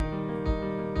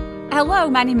Hello,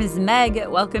 my name is Meg.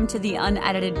 Welcome to the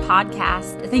Unedited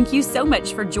Podcast. Thank you so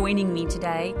much for joining me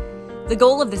today. The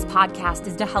goal of this podcast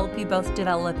is to help you both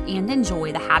develop and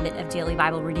enjoy the habit of daily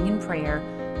Bible reading and prayer.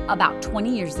 About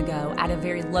 20 years ago, at a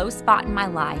very low spot in my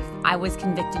life, I was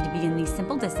convicted to begin these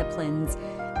simple disciplines,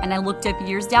 and I looked up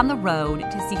years down the road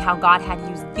to see how God had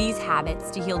used these habits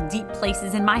to heal deep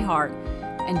places in my heart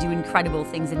and do incredible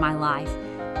things in my life.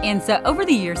 And so over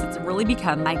the years, it's really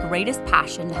become my greatest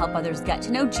passion to help others get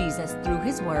to know Jesus through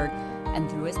His Word and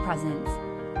through His presence.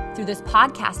 Through this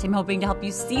podcast, I'm hoping to help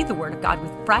you see the Word of God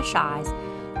with fresh eyes,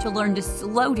 to learn to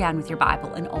slow down with your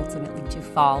Bible, and ultimately to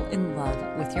fall in love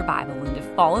with your Bible and to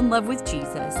fall in love with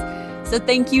Jesus. So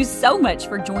thank you so much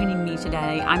for joining me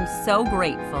today. I'm so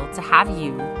grateful to have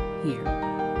you here.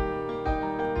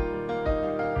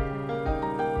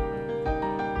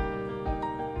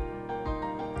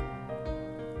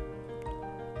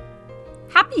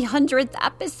 Happy 100th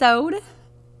episode.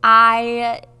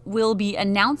 I will be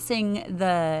announcing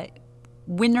the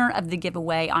winner of the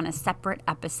giveaway on a separate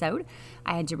episode.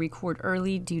 I had to record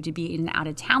early due to being out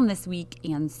of town this week,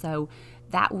 and so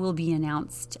that will be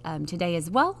announced today as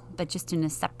well, but just in a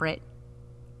separate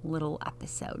little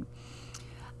episode.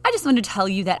 I just want to tell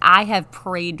you that I have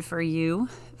prayed for you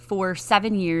for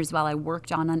 7 years while I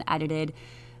worked on Unedited.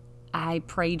 I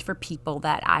prayed for people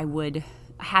that I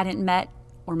hadn't met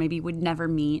or maybe would never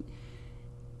meet,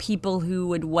 people who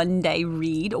would one day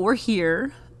read or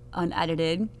hear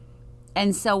Unedited.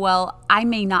 And so, while I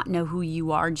may not know who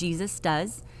you are, Jesus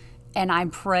does. And I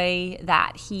pray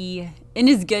that He, in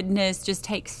His goodness, just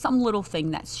takes some little thing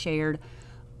that's shared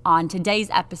on today's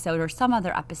episode or some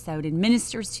other episode and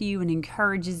ministers to you and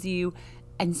encourages you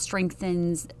and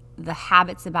strengthens the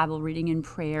habits of Bible reading and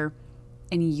prayer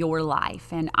in your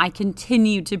life. And I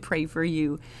continue to pray for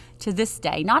you to this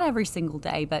day, not every single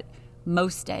day, but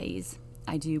most days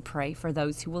I do pray for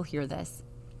those who will hear this.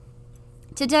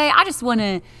 Today, I just want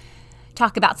to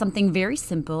talk about something very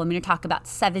simple. I'm going to talk about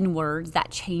 7 words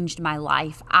that changed my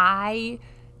life. I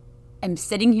am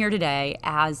sitting here today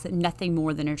as nothing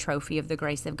more than a trophy of the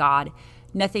grace of God,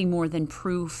 nothing more than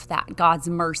proof that God's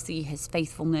mercy, His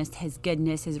faithfulness, His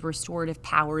goodness, His restorative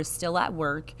power is still at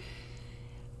work.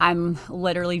 I'm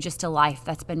literally just a life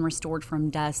that's been restored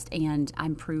from dust, and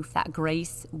I'm proof that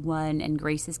grace won and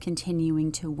grace is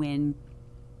continuing to win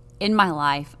in my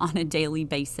life on a daily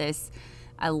basis.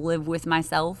 I live with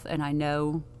myself, and I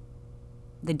know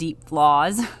the deep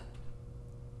flaws,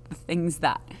 the things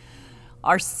that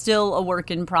are still a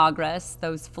work in progress,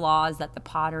 those flaws that the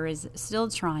potter is still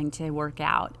trying to work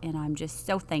out, and I'm just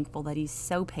so thankful that He's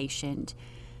so patient.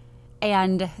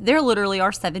 And there literally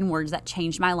are 7 words that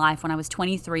changed my life when I was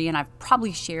 23, and I've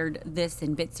probably shared this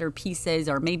in bits or pieces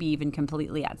or maybe even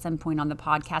completely at some point on the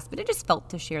podcast, but I just felt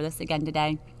to share this again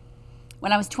today.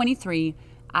 When I was 23,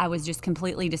 I was just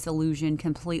completely disillusioned,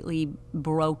 completely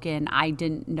broken. I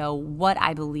didn't know what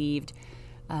I believed.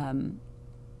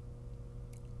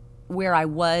 Where I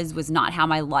was not how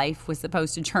my life was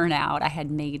supposed to turn out. I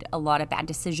had made a lot of bad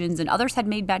decisions, and others had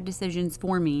made bad decisions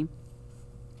for me.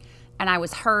 And I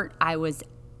was hurt, I was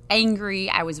angry,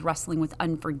 I was wrestling with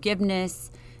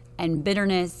unforgiveness and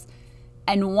bitterness.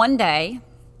 And one day,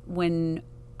 when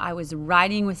I was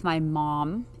riding with my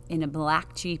mom in a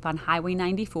black Jeep on Highway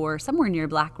 94, somewhere near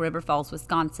Black River Falls,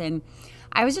 Wisconsin,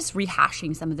 I was just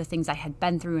rehashing some of the things I had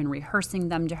been through and rehearsing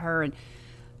them to her and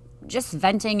just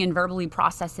venting and verbally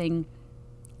processing.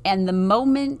 And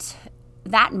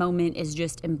that moment is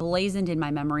just emblazoned in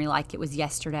my memory like it was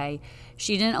yesterday.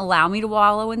 She didn't allow me to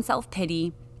wallow in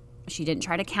self-pity. She didn't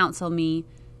try to counsel me.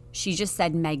 She just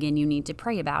said, "Megan, you need to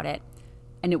pray about it."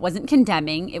 And it wasn't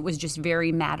condemning. It was just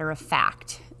very matter of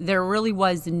fact. There really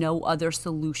was no other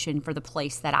solution for the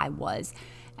place that I was.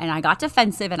 And I got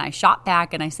defensive and I shot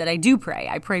back and I said, I do pray.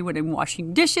 I pray when I'm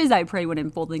washing dishes. I pray when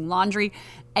I'm folding laundry.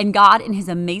 And God, in His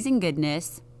amazing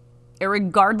goodness,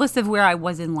 regardless of where I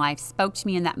was in life, spoke to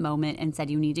me in that moment and said,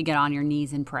 you need to get on your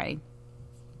knees and pray.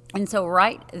 And so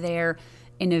right there,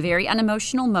 in a very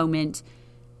unemotional moment,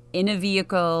 in a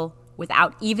vehicle,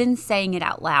 without even saying it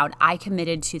out loud, I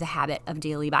committed to the habit of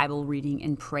daily Bible reading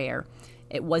and prayer.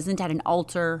 It wasn't at an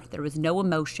altar. There was no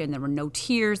emotion. There were no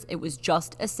tears. It was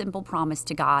just a simple promise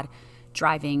to God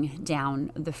driving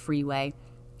down the freeway.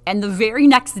 And the very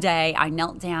next day, I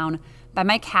knelt down by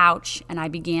my couch and I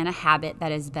began a habit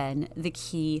that has been the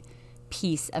key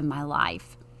piece of my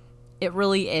life. It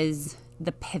really is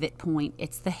the pivot point.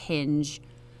 It's the hinge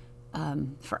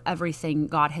for everything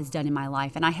God has done in my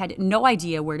life. And I had no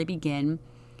idea where to begin.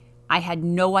 I had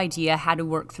no idea how to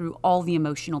work through all the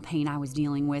emotional pain I was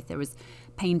dealing with. There was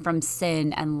pain from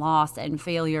sin and loss and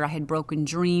failure. I had broken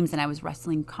dreams, and I was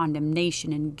wrestling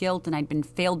condemnation and guilt, and I'd been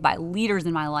failed by leaders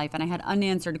in my life, and I had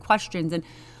unanswered questions, and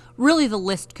really the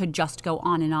list could just go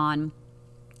on and on.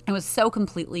 I was so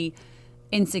completely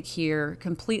insecure,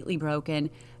 completely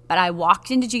broken, but I walked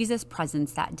into Jesus'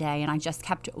 presence that day, and I just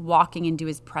kept walking into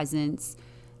his presence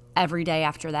every day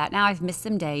after that. Now I've missed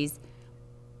some days,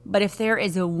 but if there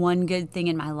is a one good thing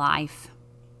in my life,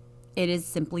 it is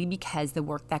simply because the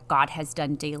work that God has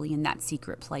done daily in that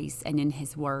secret place and in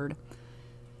his word.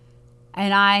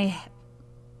 And I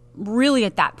really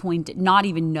at that point did not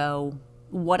even know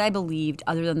what I believed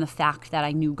other than the fact that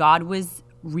I knew God was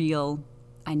real.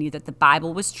 I knew that the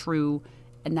Bible was true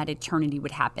and that eternity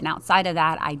would happen. Outside of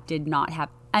that, I did not have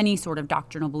any sort of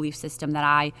doctrinal belief system that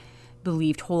I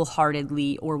believed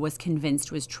wholeheartedly or was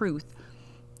convinced was truth.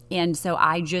 And so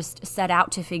I just set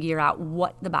out to figure out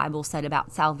what the Bible said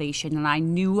about salvation. And I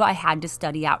knew I had to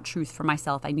study out truth for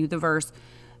myself. I knew the verse,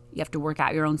 you have to work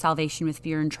out your own salvation with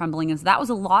fear and trembling. And so that was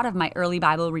a lot of my early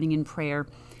Bible reading and prayer.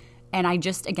 And I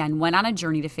just, again, went on a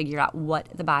journey to figure out what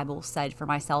the Bible said for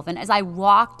myself. And as I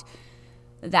walked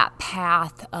that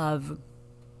path of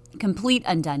complete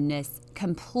undoneness,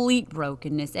 complete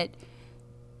brokenness, it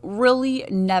really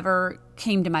never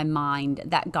came to my mind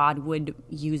that God would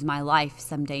use my life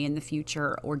someday in the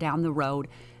future or down the road.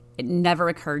 It never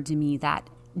occurred to me that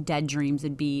dead dreams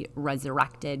would be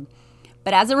resurrected.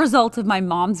 But as a result of my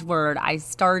mom's word, I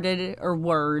started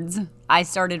reading,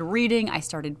 I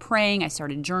started praying, I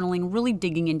started journaling, really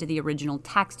digging into the original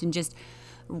text and just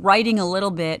writing a little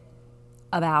bit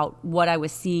about what I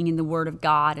was seeing in the Word of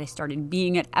God. I started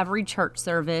being at every church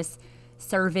service,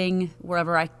 serving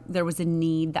wherever there was a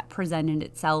need that presented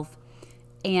itself.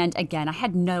 And again, I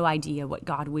had no idea what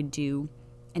God would do.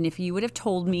 And if you would have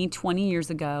told me 20 years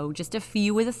ago, just a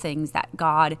few of the things that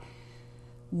God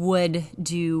would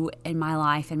do in my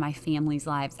life and my family's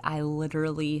lives, I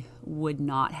literally would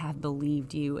not have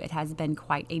believed you. It has been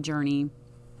quite a journey.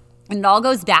 And it all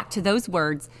goes back to those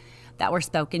words that were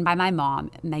spoken by my mom,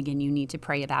 Megan, you need to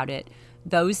pray about it.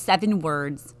 Those 7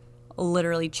 words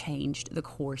literally changed the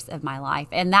course of my life.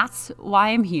 And that's why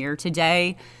I'm here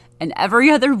today and every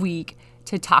other week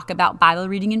to talk about Bible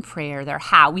reading and prayer. They're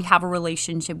how we have a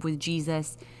relationship with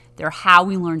Jesus. They're how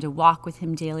we learn to walk with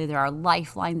him daily. They're our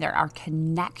lifeline. They're our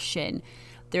connection.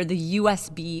 They're the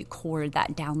USB cord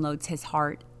that downloads his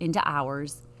heart into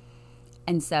ours.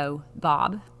 And so,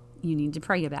 Bob, you need to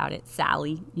pray about it.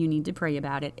 Sally, you need to pray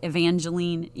about it.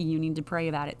 Evangeline, you need to pray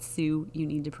about it. Sue, you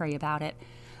need to pray about it.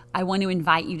 I want to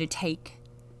invite you to take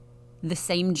the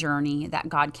same journey that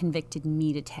God convicted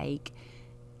me to take.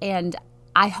 And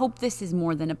I hope this is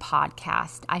more than a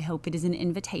podcast. I hope it is an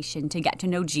invitation to get to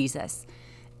know Jesus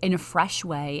in a fresh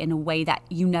way, in a way that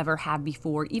you never have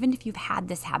before. Even if you've had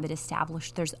this habit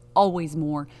established, there's always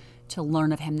more to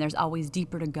learn of him. There's always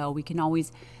deeper to go. We can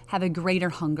always have a greater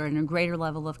hunger and a greater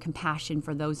level of compassion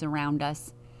for those around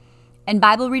us. And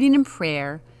Bible reading and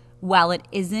prayer, while it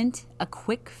isn't a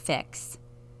quick fix,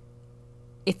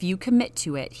 if you commit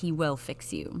to it, he will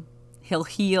fix you. He'll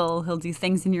heal. He'll do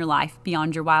things in your life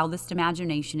beyond your wildest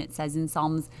imagination. It says in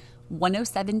Psalms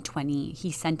 107:20,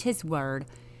 he sent his word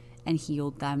and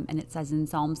healed them. And it says in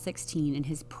Psalm 16, in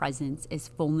his presence is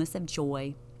fullness of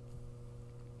joy.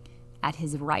 At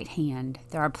his right hand,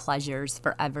 there are pleasures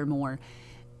forevermore.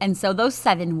 And so those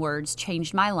 7 words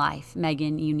changed my life.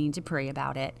 Megan, you need to pray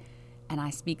about it. And I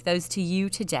speak those to you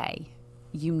today.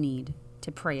 You need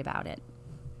to pray about it.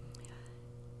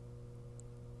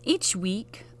 Each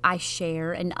week, I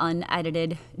share an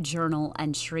unedited journal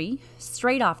entry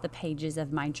straight off the pages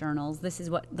of my journals. This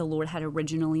is what the Lord had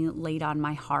originally laid on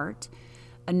my heart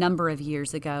a number of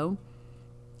years ago.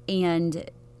 And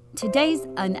today's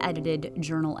unedited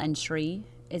journal entry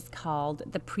is called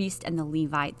The Priest and the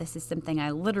Levite. This is something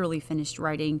I literally finished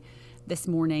writing this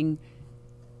morning.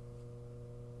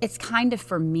 It's kind of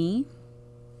for me,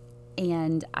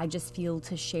 and I just feel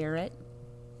to share it.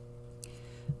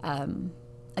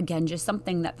 Again, just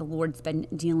something that the Lord's been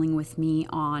dealing with me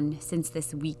on since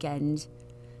this weekend.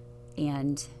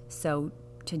 And so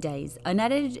today's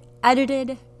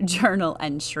unedited journal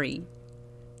entry,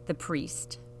 The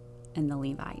Priest and the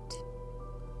Levite.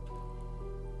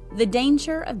 The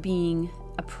danger of being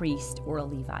a priest or a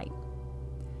Levite.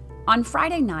 On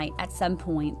Friday night, at some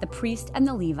point, the priest and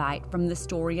the Levite from the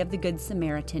story of the Good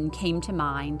Samaritan came to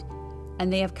mind,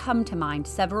 and they have come to mind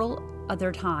several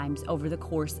other times over the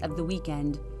course of the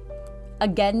weekend.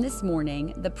 Again this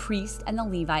morning, the priest and the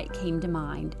Levite came to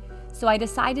mind, so I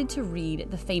decided to read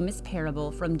the famous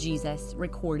parable from Jesus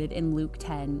recorded in Luke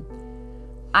 10.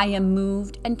 I am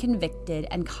moved and convicted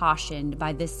and cautioned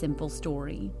by this simple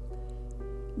story.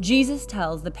 Jesus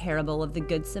tells the parable of the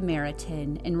Good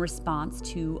Samaritan in response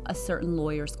to a certain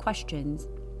lawyer's questions.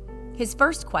 His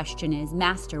first question is,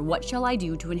 "Master, what shall I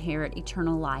do to inherit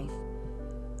eternal life?"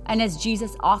 And as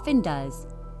Jesus often does,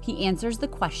 he answers the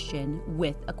question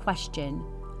with a question.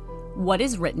 "What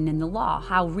is written in the law?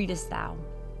 How readest thou?"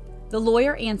 The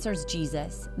lawyer answers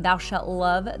Jesus, "Thou shalt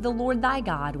love the Lord thy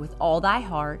God with all thy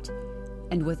heart,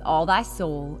 and with all thy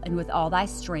soul, and with all thy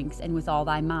strength, and with all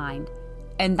thy mind,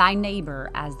 and thy neighbor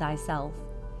as thyself."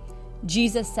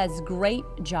 Jesus says, "Great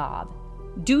job.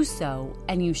 Do so,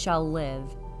 and you shall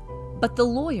live." But the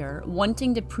lawyer,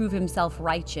 wanting to prove himself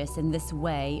righteous in this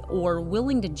way, or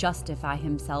willing to justify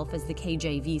himself, as the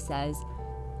KJV says,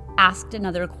 asked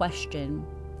another question.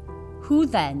 "Who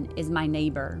then is my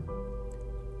neighbor?"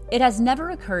 It has never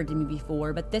occurred to me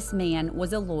before, but this man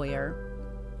was a lawyer.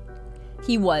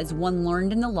 He was one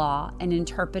learned in the law, an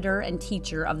interpreter and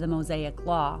teacher of the Mosaic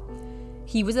law.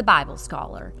 He was a Bible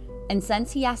scholar, and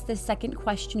since he asked this second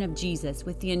question of Jesus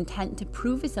with the intent to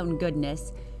prove his own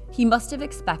goodness, he must have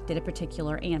expected a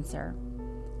particular answer.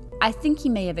 I think he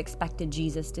may have expected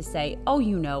Jesus to say, "Oh,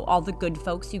 you know, all the good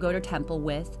folks you go to temple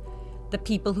with, the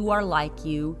people who are like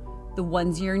you, the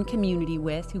ones you're in community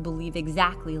with who believe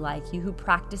exactly like you, who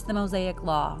practice the Mosaic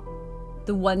law,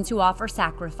 the ones who offer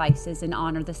sacrifices and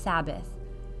honor the Sabbath,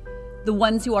 the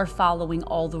ones who are following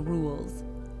all the rules."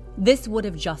 This would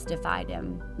have justified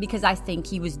him, because I think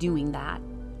he was doing that.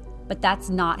 But that's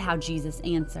not how Jesus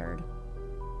answered.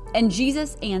 And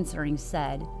Jesus answering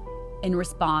said, in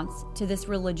response to this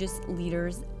religious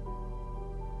leader's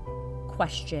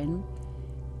question,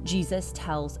 Jesus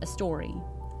tells a story.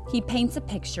 He paints a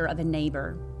picture of a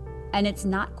neighbor, and it's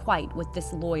not quite what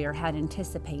this lawyer had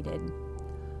anticipated.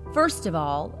 First of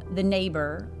all, the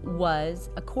neighbor was,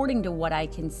 according to what I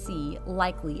can see,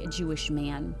 likely a Jewish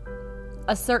man.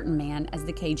 A certain man, as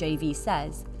the KJV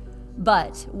says.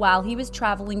 But while he was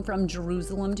traveling from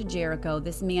Jerusalem to Jericho,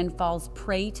 this man falls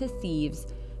prey to thieves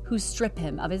who strip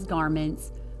him of his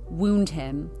garments, wound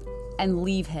him, and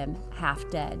leave him half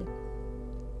dead.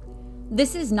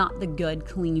 This is not the good,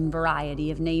 clean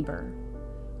variety of neighbor.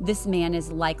 This man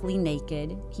is likely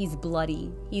naked, he's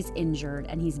bloody, he's injured,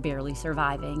 and he's barely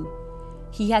surviving.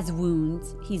 He has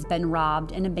wounds, he's been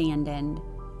robbed and abandoned.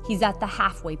 He's at the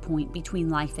halfway point between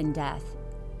life and death.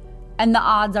 And the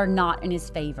odds are not in his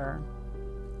favor.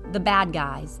 The bad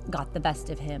guys got the best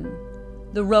of him.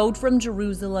 The road from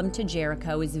Jerusalem to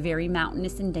Jericho is very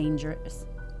mountainous and dangerous.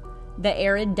 The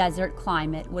arid desert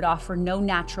climate would offer no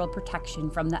natural protection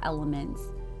from the elements.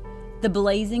 The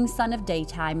blazing sun of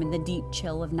daytime and the deep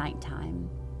chill of nighttime.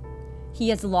 He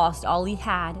has lost all he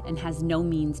had and has no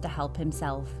means to help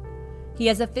himself. He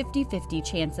has a 50-50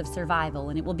 chance of survival,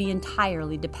 and it will be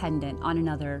entirely dependent on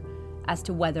another as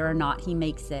to whether or not he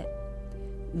makes it.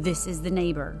 This is the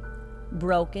neighbor,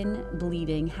 broken,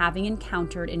 bleeding, having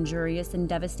encountered injurious and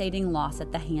devastating loss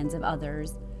at the hands of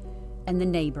others, and the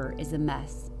neighbor is a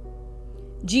mess.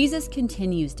 Jesus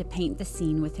continues to paint the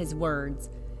scene with his words,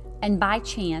 and by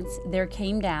chance there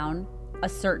came down a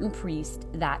certain priest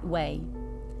that way.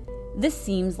 This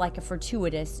seems like a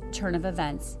fortuitous turn of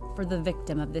events for the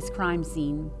victim of this crime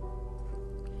scene.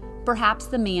 Perhaps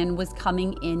the man was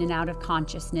coming in and out of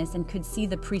consciousness and could see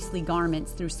the priestly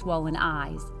garments through swollen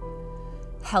eyes.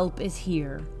 Help is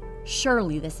here.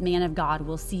 Surely this man of God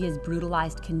will see his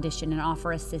brutalized condition and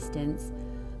offer assistance.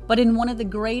 But in one of the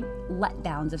great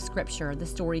letdowns of Scripture, the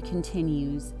story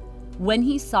continues. When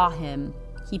he saw him,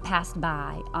 he passed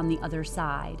by on the other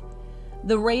side.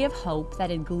 The ray of hope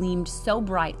that had gleamed so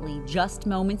brightly just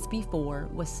moments before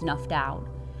was snuffed out.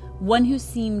 One who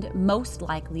seemed most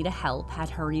likely to help had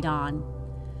hurried on.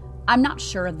 I'm not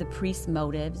sure of the priest's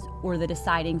motives or the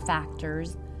deciding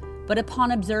factors, but upon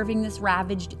observing this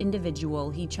ravaged individual,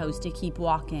 he chose to keep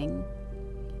walking.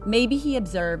 Maybe he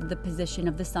observed the position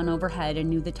of the sun overhead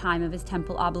and knew the time of his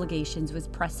temple obligations was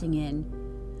pressing in.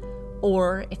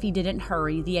 Or, if he didn't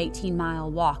hurry, the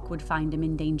 18-mile walk would find him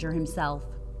in danger himself.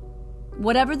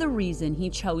 Whatever the reason,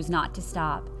 he chose not to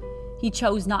stop. He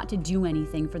chose not to do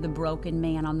anything for the broken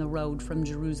man on the road from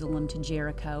Jerusalem to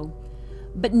Jericho.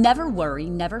 But never worry,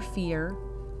 never fear.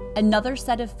 Another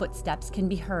set of footsteps can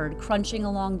be heard crunching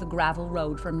along the gravel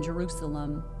road from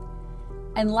Jerusalem.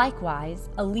 And likewise,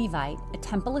 a Levite, a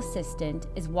temple assistant,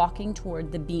 is walking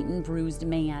toward the beaten, bruised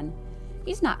man.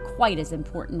 He's not quite as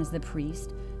important as the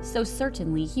priest, so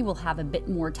certainly he will have a bit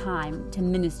more time to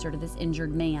minister to this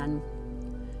injured man.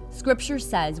 Scripture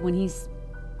says when he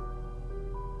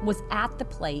was at the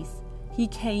place, he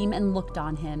came and looked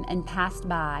on him and passed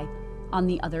by on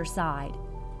the other side.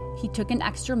 He took an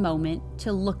extra moment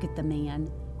to look at the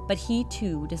man, but he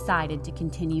too decided to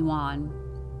continue on.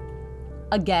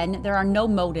 Again, there are no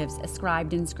motives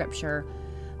ascribed in Scripture,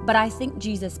 but I think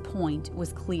Jesus' point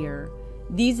was clear.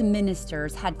 These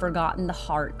ministers had forgotten the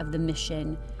heart of the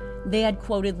mission. They had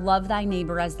quoted, "Love thy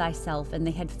neighbor as thyself," and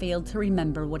they had failed to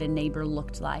remember what a neighbor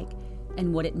looked like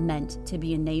and what it meant to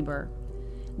be a neighbor.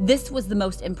 This was the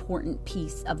most important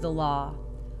piece of the law.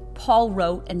 Paul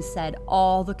wrote and said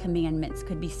all the commandments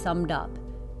could be summed up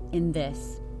in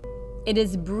this. It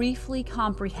is briefly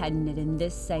comprehended in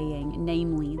this saying,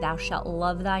 namely, "Thou shalt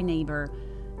love thy neighbor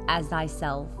as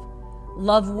thyself."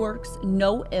 Love works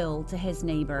no ill to his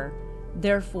neighbor.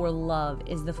 Therefore, love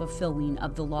is the fulfilling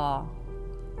of the law.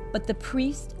 But the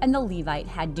priest and the Levite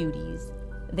had duties.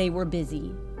 They were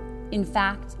busy. In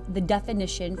fact, the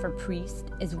definition for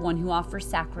priest is one who offers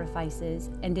sacrifices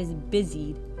and is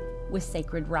busied with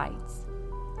sacred rites.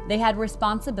 They had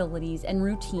responsibilities and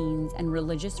routines and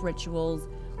religious rituals,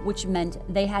 which meant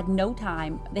they had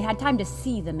time to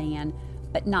see the man,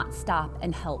 but not stop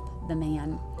and help the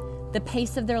man. The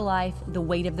pace of their life, the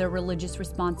weight of their religious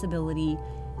responsibility,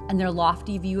 and their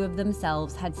lofty view of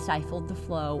themselves had stifled the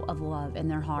flow of love in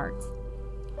their hearts.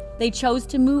 They chose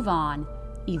to move on,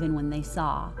 even when they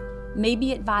saw.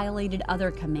 Maybe it violated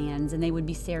other commands and they would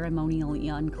be ceremonially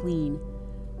unclean.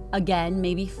 Again,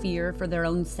 maybe fear for their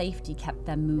own safety kept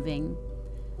them moving.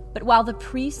 But while the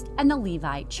priest and the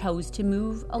Levite chose to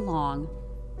move along,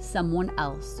 someone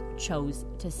else chose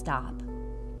to stop.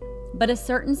 But a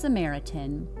certain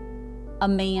Samaritan, a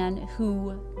man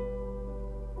who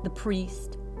the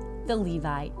priest, the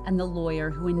Levite, and the lawyer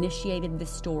who initiated this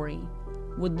story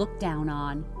would look down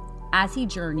on, as he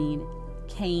journeyed,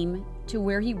 came to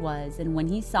where he was, and when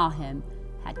he saw him,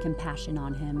 had compassion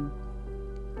on him.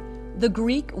 The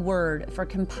Greek word for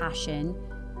compassion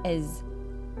is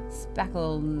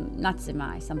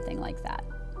spekulnatsimi, something like that.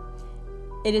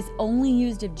 It is only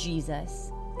used of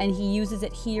Jesus, and he uses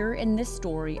it here in this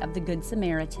story of the Good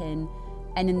Samaritan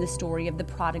and in the story of the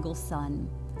prodigal son.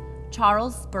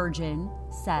 Charles Spurgeon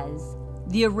says,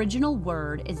 "The original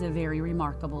word is a very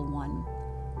remarkable one.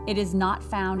 It is not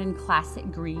found in classic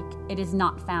Greek. It is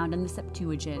not found in the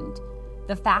Septuagint.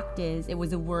 The fact is, it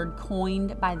was a word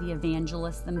coined by the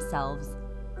evangelists themselves.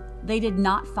 They did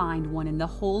not find one in the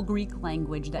whole Greek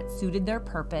language that suited their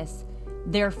purpose,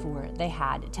 therefore they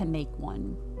had to make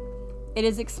one. It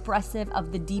is expressive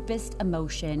of the deepest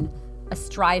emotion, a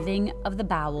striving of the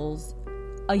bowels,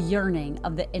 a yearning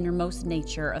of the innermost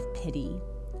nature of pity.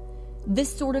 This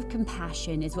sort of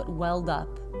compassion is what welled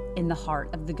up in the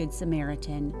heart of the Good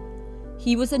Samaritan.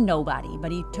 He was a nobody,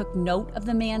 but he took note of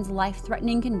the man's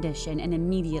life-threatening condition and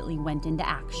immediately went into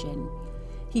action.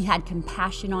 He had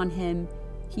compassion on him.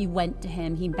 He went to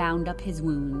him. He bound up his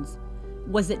wounds.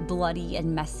 Was it bloody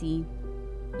and messy?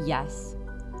 Yes.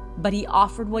 But he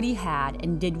offered what he had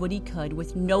and did what he could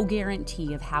with no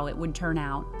guarantee of how it would turn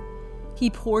out. He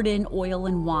poured in oil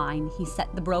and wine. He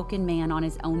set the broken man on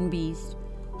his own beast.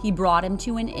 He brought him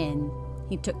to an inn.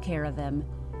 He took care of him.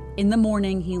 In the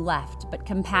morning he left, but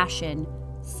compassion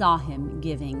saw him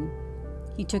giving.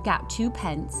 He took out 2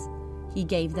 pence. He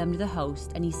gave them to the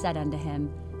host, and he said unto him,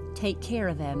 Take care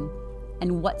of him,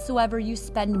 and whatsoever you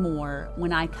spend more,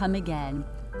 when I come again,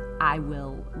 I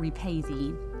will repay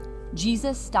thee.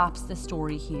 Jesus stops the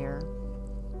story here.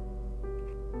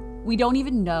 We don't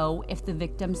even know if the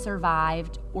victim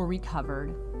survived or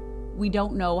recovered. We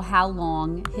don't know how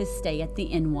long his stay at the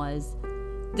inn was.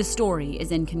 The story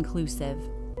is inconclusive.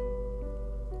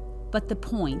 But the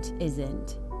point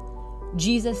isn't.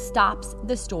 Jesus stops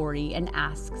the story and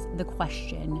asks the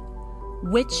question,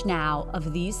 Which now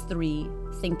of these 3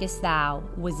 thinkest thou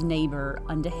was neighbor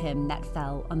unto him that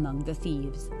fell among the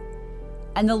thieves?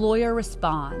 And the lawyer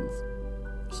responds,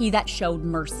 He that showed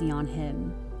mercy on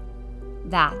him.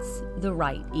 That's the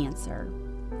right answer.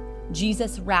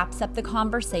 Jesus wraps up the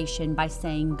conversation by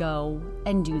saying, Go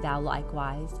and do thou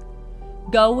likewise.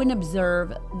 Go and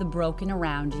observe the broken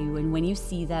around you, and when you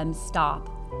see them, stop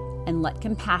and let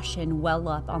compassion well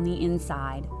up on the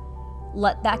inside.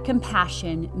 Let that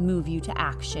compassion move you to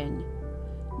action.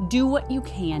 Do what you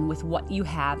can with what you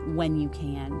have when you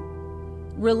can.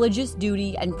 Religious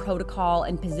duty and protocol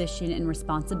and position and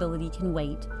responsibility can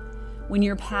wait. When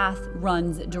your path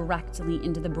runs directly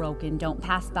into the broken, don't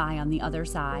pass by on the other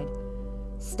side.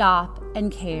 Stop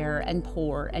and care and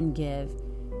pour and give.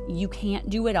 You can't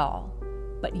do it all,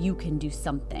 but you can do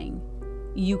something.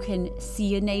 You can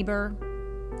see a neighbor,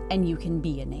 and you can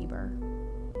be a neighbor.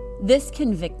 This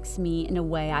convicts me in a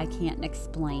way I can't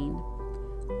explain.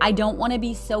 I don't want to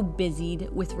be so busied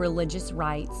with religious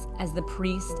rites as the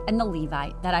priest and the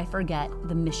Levite that I forget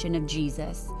the mission of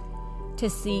Jesus, to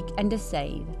seek and to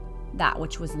save that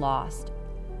which was lost.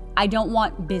 I don't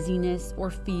want busyness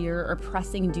or fear or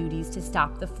pressing duties to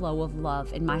stop the flow of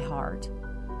love in my heart.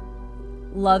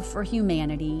 Love for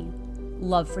humanity,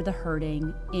 love for the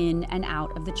hurting in and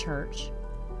out of the church,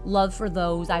 love for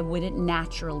those I wouldn't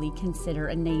naturally consider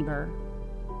a neighbor,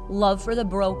 love for the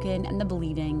broken and the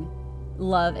bleeding,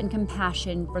 love and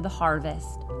compassion for the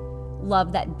harvest,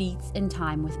 love that beats in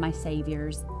time with my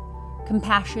Savior's,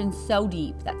 compassion so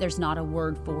deep that there's not a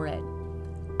word for it.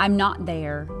 I'm not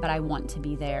there, but I want to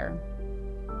be there.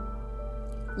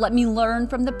 Let me learn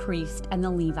from the priest and the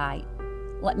Levite.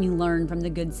 Let me learn from the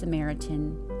Good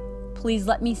Samaritan. Please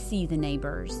let me see the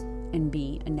neighbors and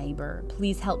be a neighbor.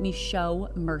 Please help me show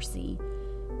mercy,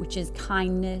 which is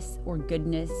kindness or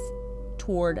goodness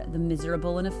toward the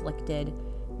miserable and afflicted,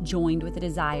 joined with a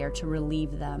desire to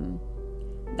relieve them.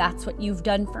 That's what you've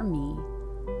done for me.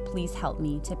 Please help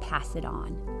me to pass it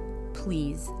on.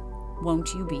 Please,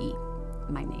 won't you be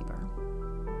my neighbor?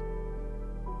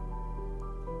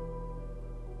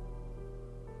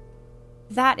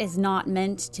 That is not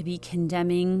meant to be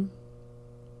condemning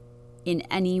in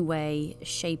any way,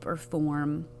 shape, or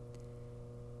form.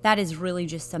 That is really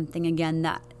just something, again,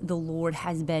 that the Lord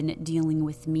has been dealing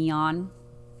with me on.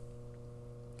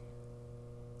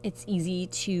 It's easy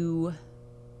to,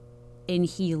 in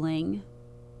healing,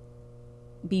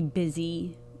 be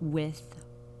busy with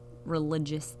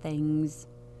religious things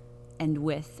and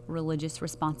with religious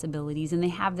responsibilities, and they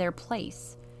have their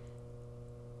place.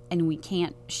 And we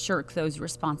can't shirk those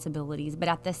responsibilities, but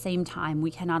at the same time,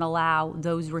 we cannot allow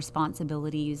those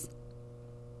responsibilities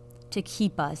to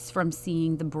keep us from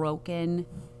seeing the broken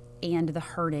and the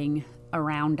hurting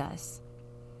around us.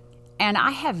 And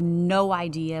I have no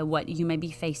idea what you may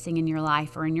be facing in your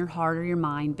life or in your heart or your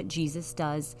mind, but Jesus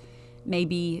does.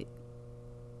 Maybe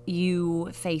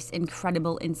you face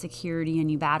incredible insecurity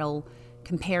and you battle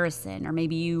comparison, or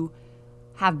maybe you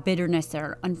have bitterness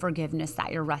or unforgiveness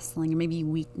that you're wrestling, or maybe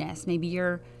weakness. Maybe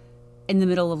you're in the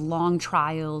middle of long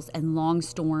trials and long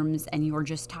storms and you're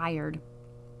just tired.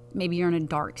 Maybe you're in a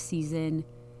dark season.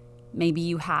 Maybe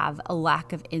you have a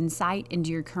lack of insight into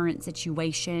your current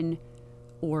situation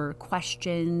or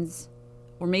questions,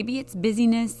 or maybe it's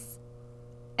busyness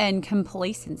and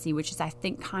complacency, which is, I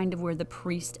think, kind of where the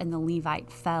priest and the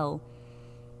Levite fell.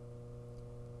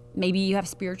 Maybe you have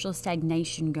spiritual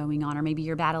stagnation going on, or maybe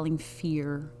you're battling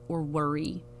fear or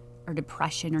worry or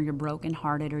depression, or you're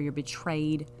brokenhearted, or you're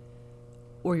betrayed,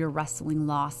 or you're wrestling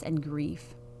loss and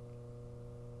grief.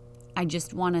 I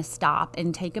just want to stop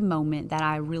and take a moment that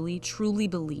I really, truly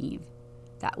believe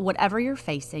that whatever you're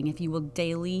facing, if you will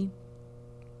daily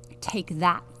take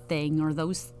that thing or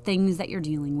those things that you're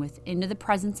dealing with into the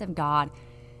presence of God,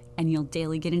 and you'll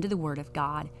daily get into the Word of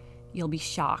God, you'll be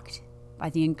shocked by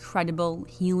the incredible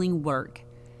healing work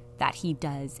that He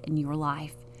does in your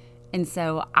life. And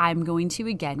so I'm going to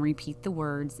again repeat the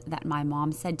words that my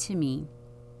mom said to me.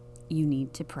 You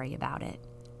need to pray about it.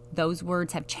 Those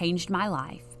words have changed my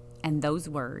life, and those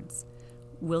words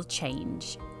will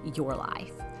change your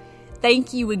life.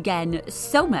 Thank you again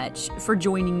so much for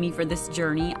joining me for this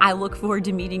journey. I look forward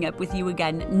to meeting up with you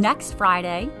again next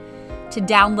Friday to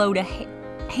download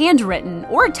a handwritten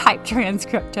or typed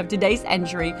transcript of today's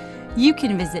entry. You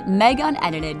can visit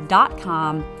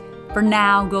megunedited.com. For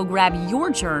now, go grab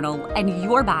your journal and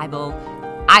your Bible.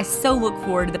 I so look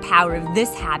forward to the power of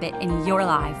this habit in your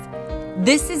life.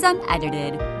 This is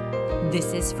Unedited.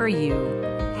 This is for you.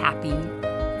 Happy